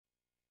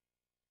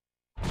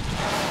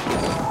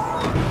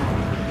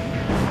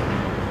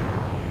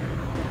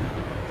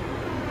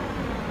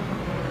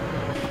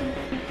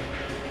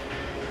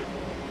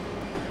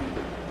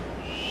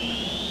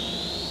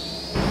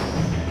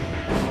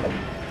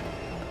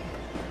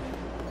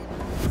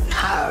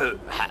Oh,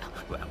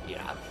 well, you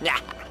know, nah,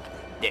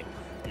 dude,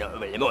 not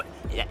really more.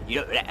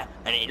 You don't let,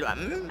 and it's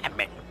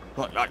like,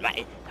 what not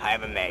me, I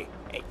haven't made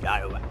a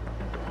title.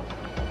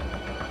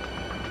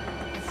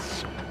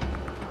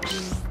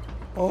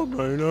 I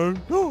mean,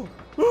 no.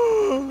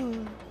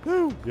 Oh,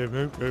 you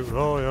make me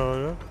fly.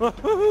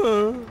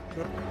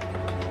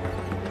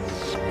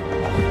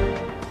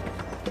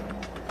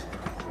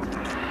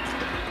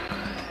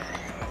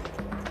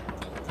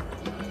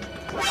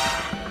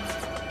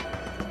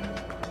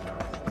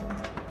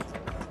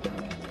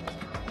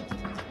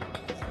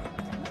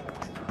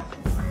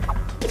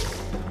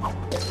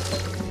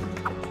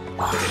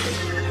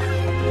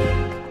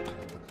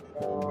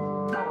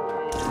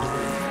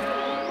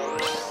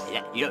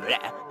 You don't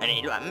let, and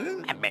it's like,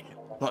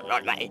 what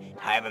not me,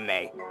 I haven't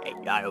made a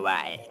title.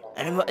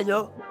 And what is it?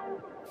 Oh,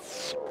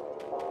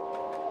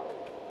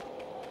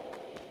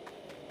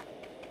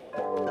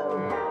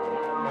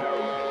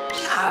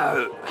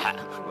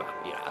 well,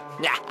 you know,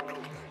 nah,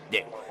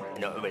 dude,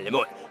 not really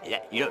more.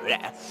 You don't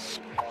let.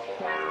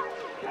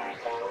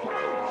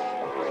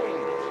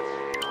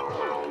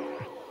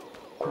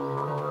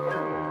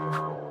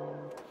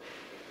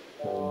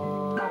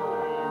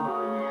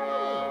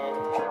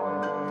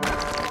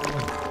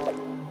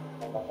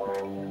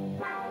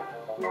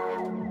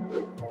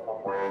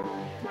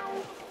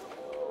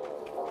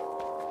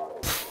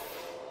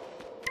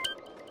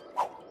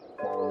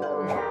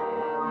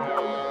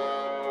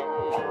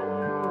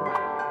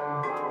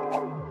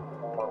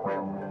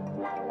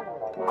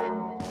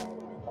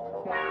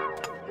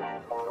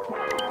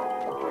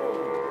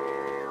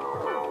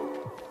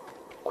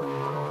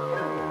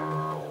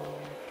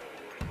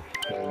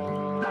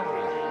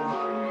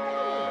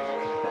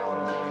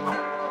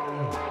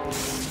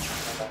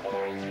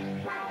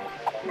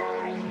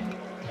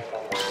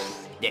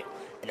 Dude,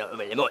 not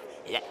really more.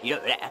 You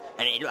don't let,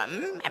 and it's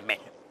like,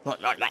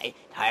 what not me,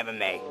 I haven't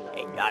made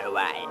a title.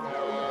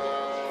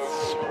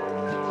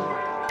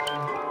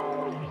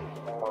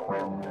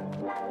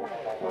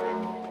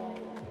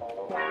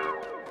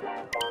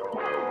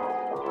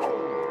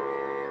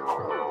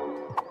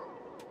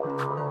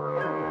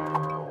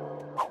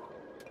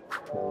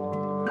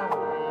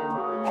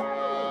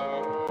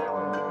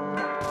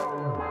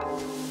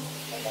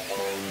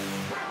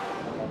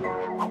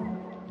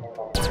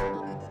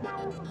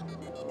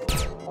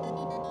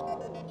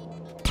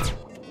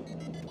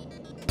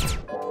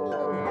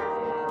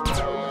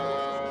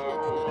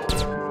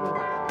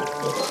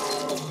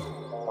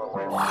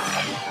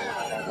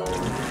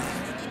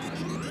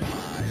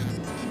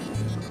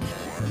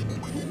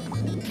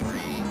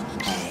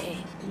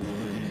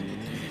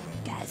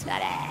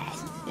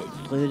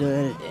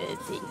 Brüder,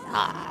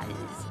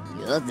 Signals,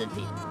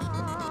 Josephine.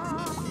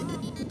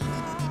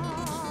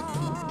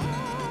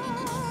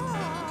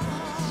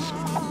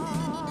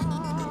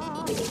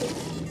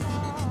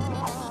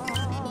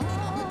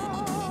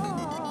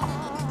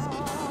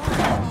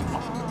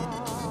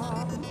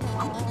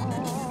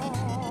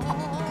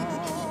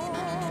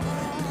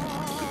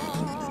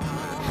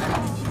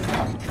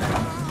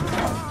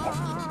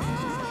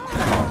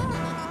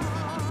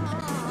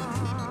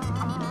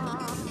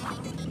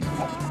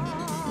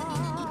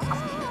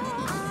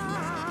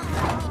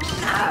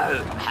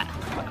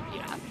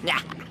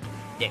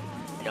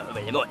 Not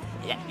really more.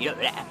 You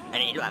don't let,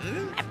 and it's like,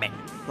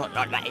 what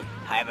not me,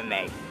 I haven't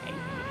made.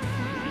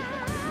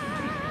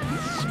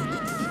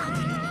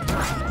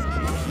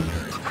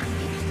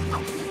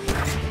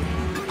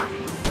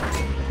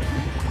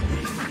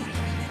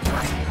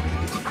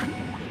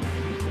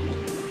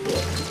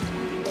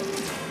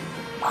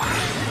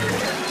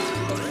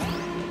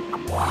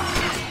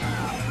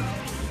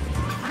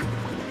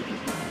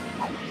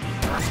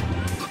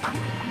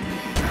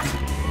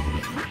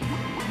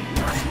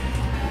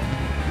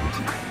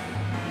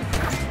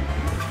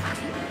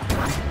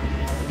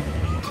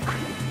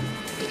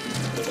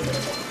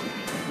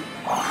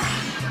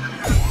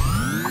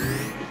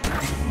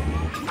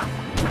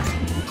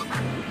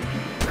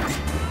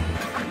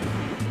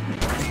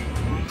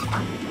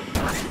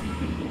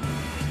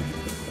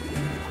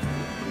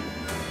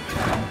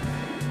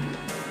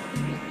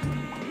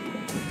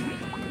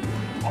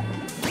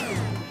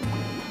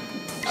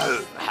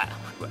 Oh,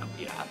 well,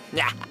 you know,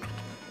 nah,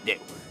 dude,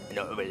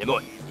 not really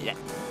more.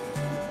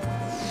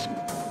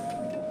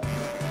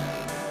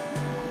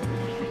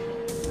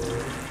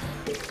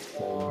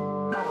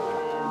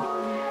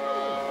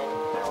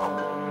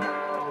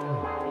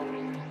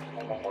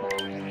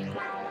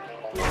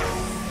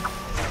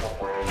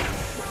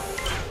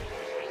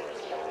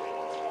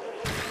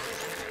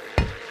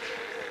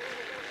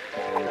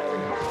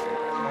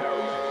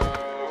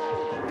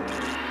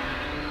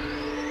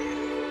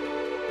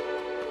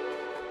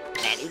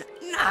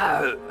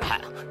 No,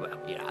 well,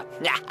 you know,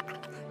 nah,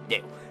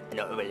 dude,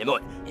 not really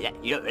more.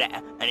 You don't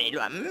let, and it's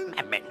like,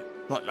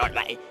 what not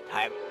me,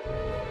 I have.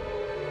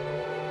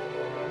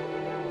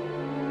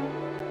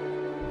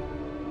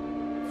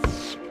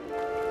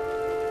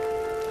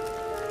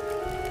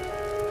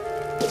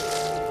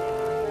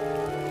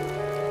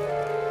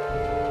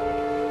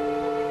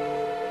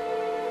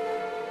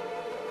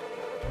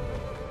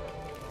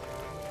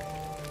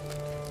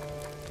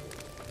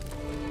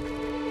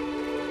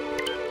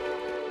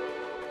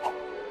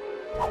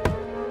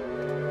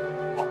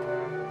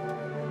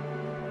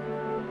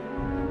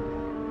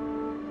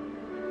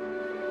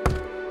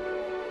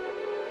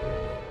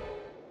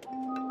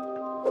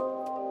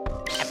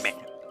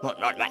 Một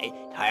nốt mày,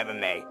 thay với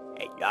mày,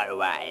 đó là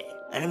vậy.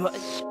 Anh mới...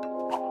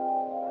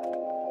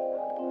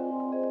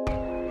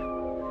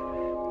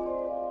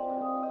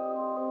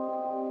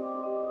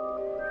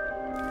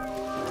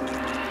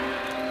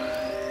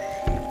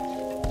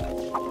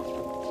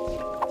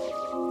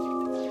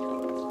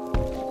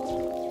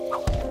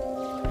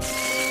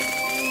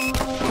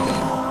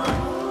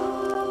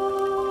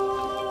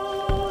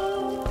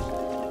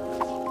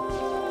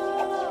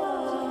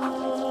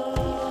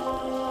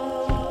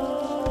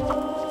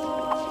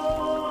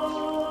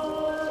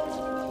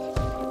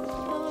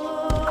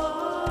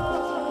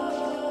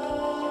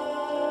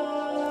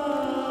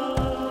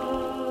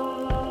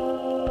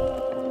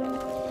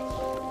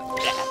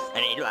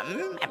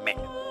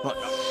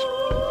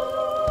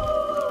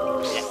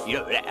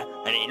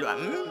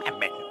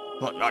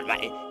 Một nốt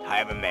mày,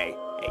 thay với mày,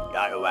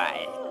 đó là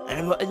vậy.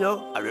 Anh mới vô,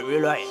 ở đây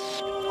rồi.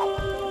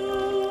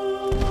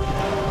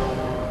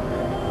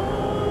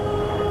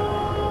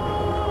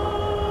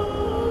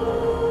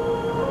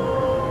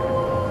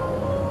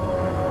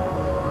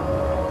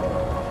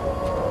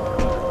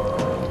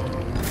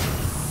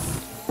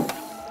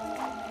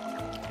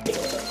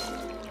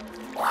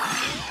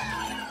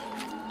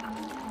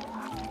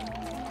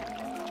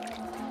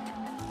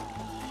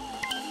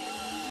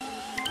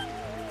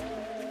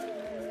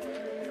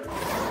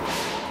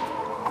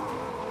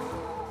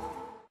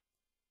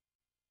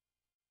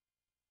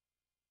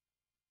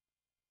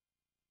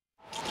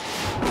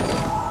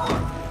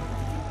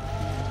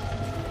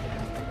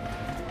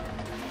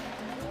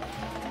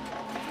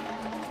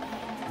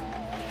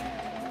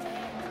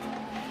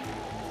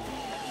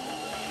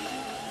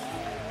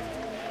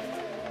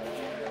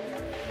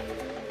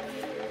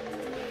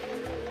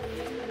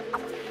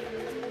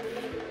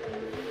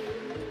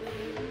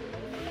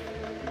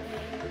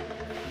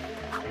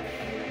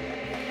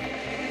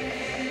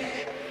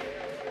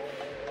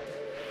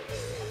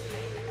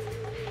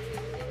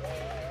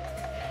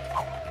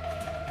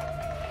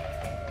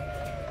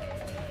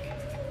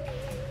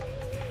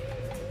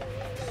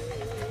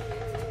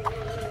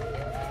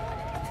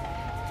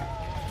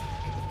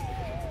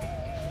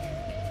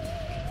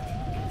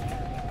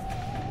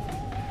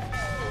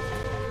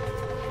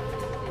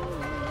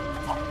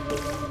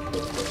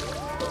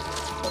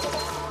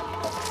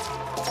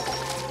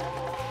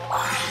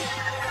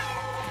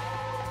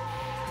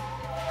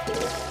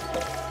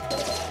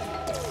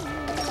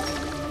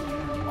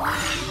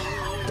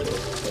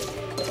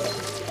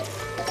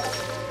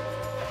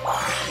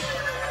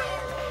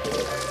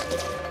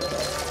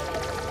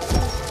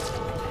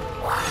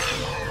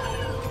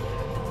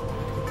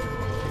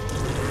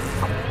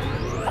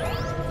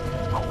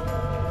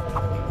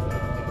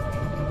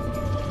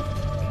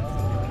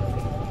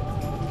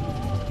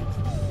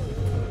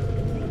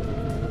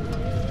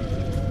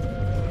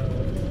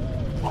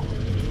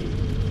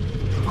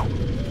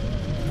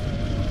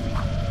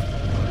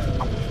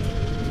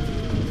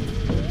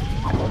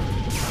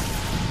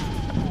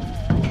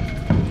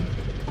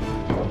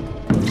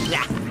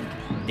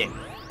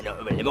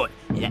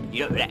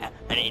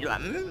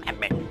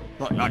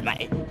 Một nốt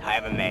mày,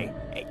 thay với mày,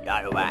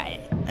 đó là vậy.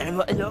 Anh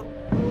mới vô.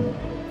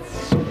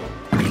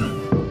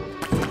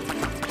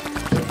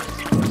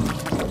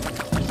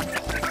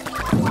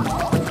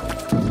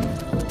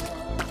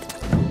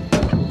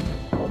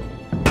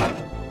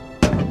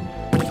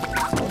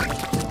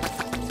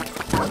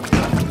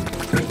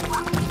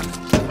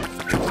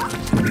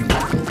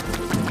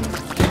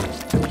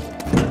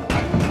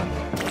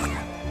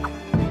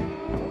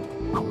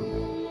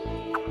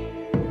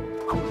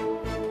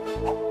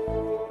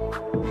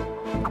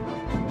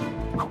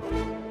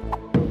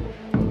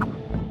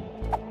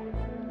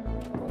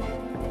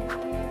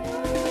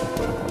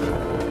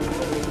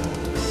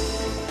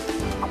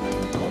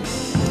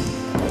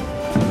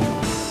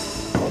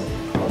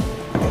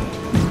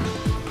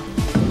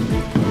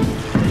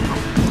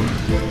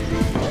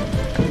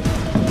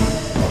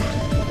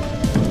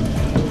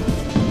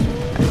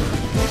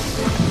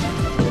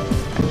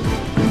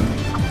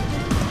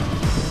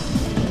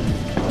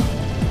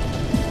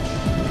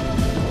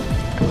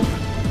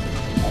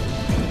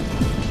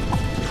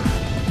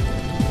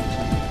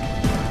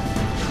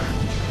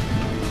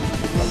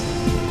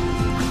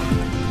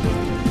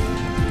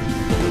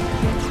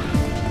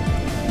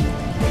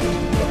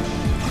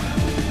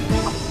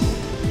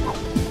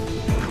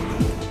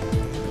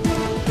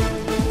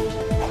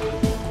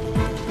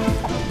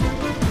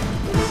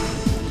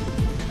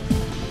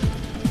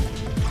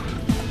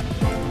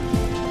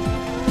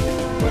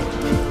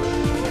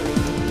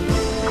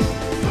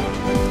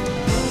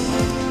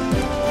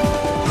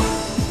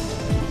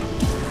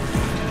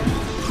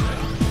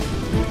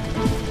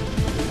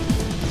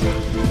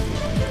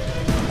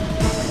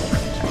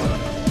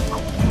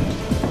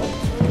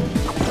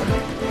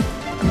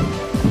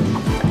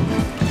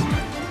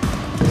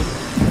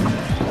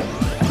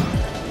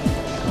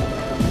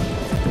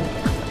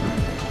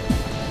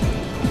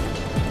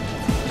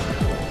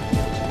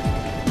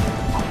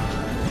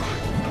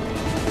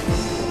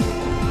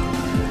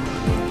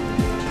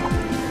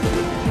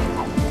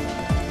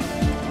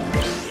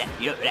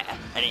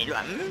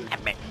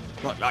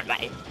 một lọt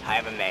mày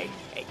hai bên mày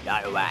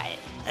đó là vậy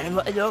anh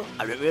mới vô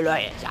anh biết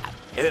nói sao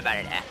biết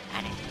bạn nè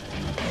anh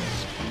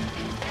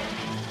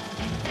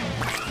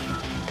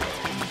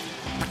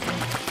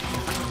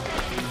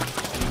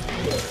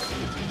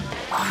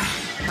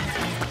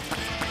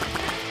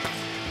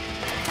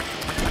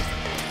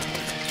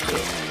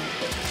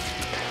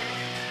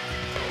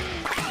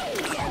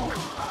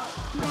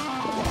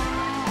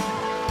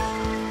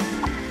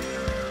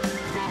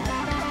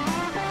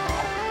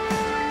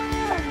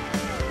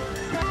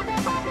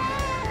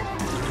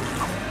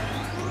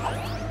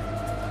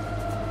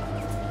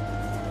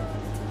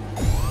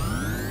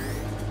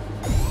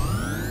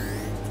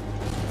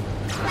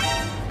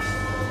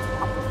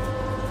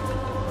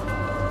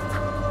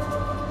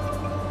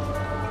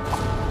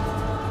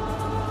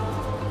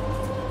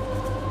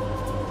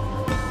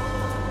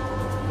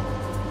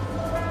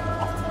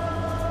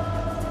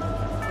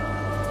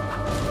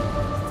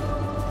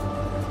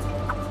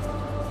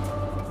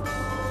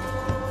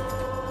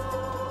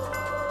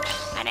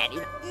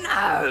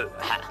No!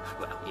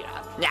 Well, you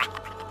know,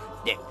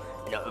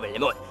 no, really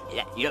more.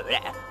 You know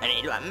that, and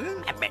it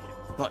I've been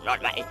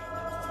not mate.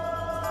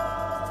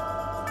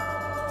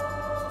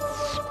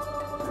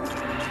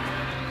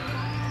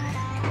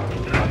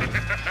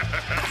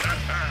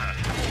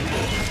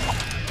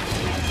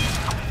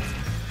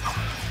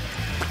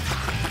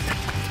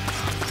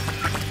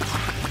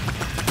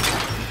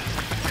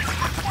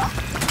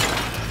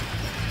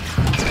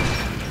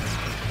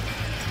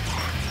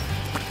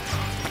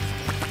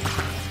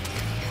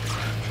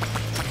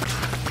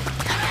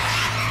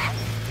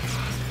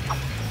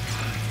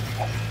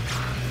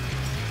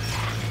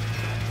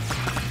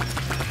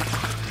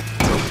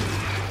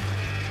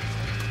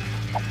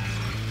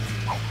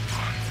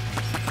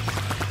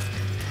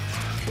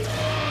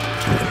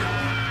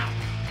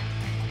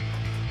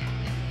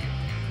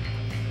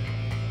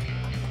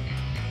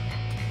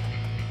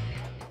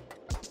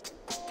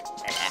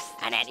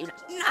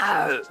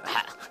 No!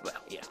 Well,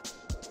 yeah.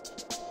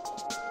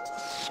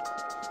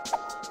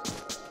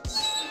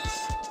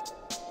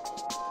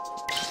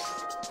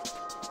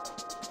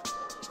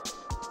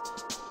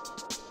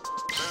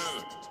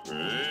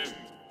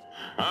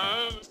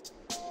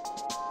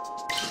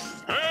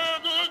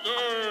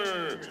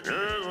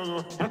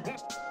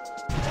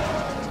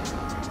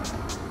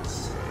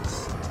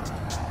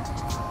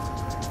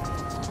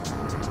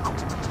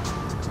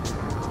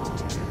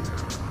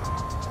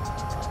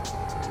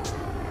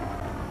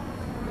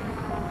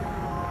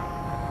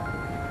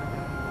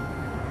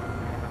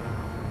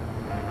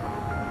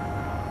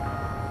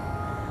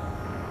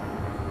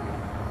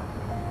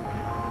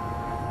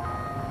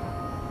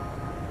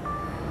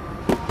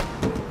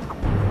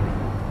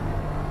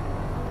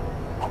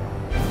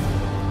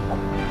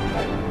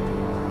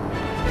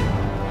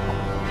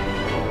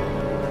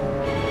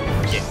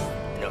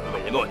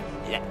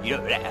 You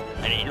know that,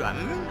 and it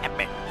I've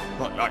been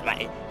not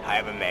mate.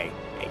 However, mate,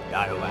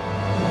 đó là vậy.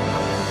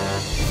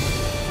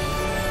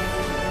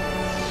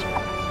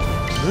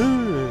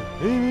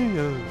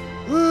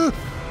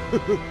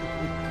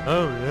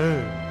 Oh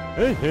yeah,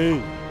 hey,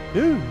 hey,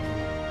 yeah,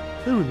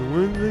 that was the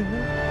one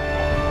thing.